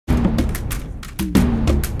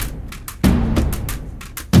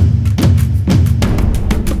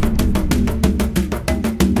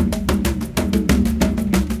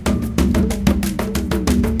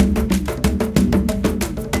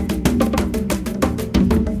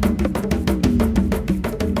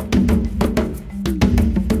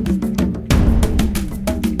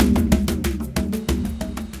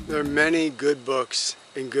many good books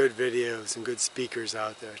and good videos and good speakers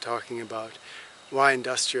out there talking about why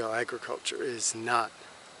industrial agriculture is not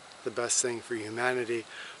the best thing for humanity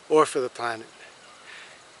or for the planet.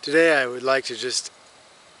 Today I would like to just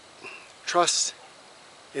trust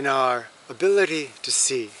in our ability to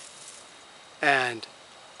see, and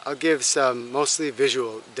I'll give some mostly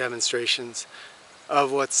visual demonstrations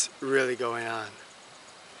of what's really going on.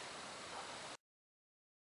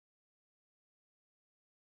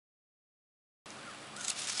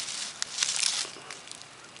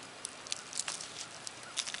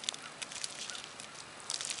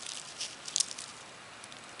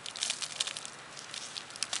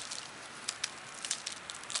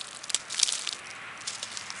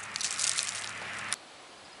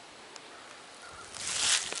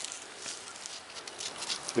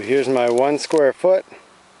 So here's my 1 square foot.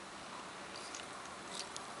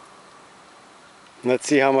 Let's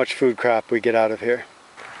see how much food crop we get out of here.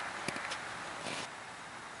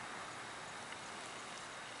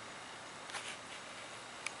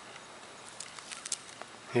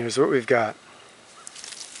 Here's what we've got.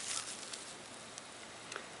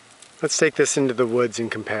 Let's take this into the woods and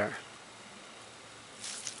compare.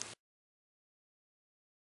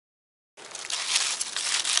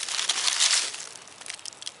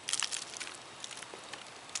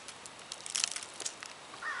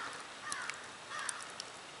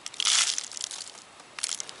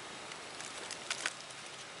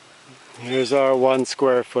 Here's our 1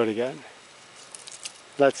 square foot again.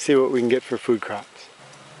 Let's see what we can get for food crops.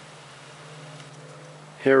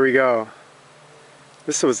 Here we go.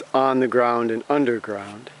 This was on the ground and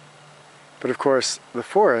underground. But of course, the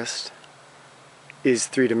forest is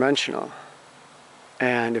three-dimensional.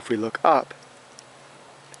 And if we look up,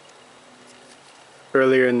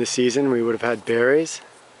 earlier in the season we would have had berries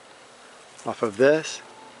off of this,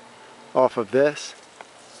 off of this.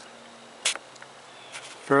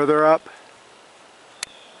 Further up,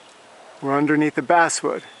 we're underneath the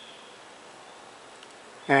basswood.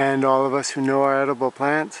 And all of us who know our edible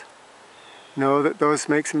plants know that those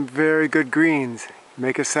make some very good greens.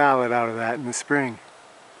 Make a salad out of that in the spring.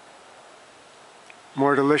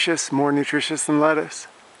 More delicious, more nutritious than lettuce.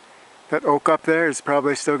 That oak up there is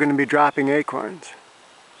probably still going to be dropping acorns.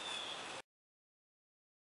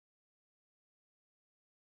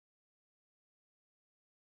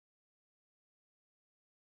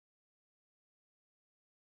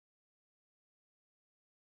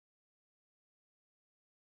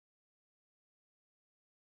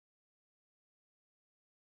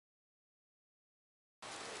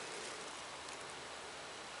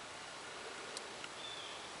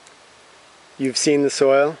 You've seen the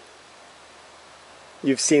soil.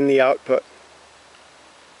 You've seen the output.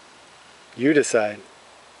 You decide.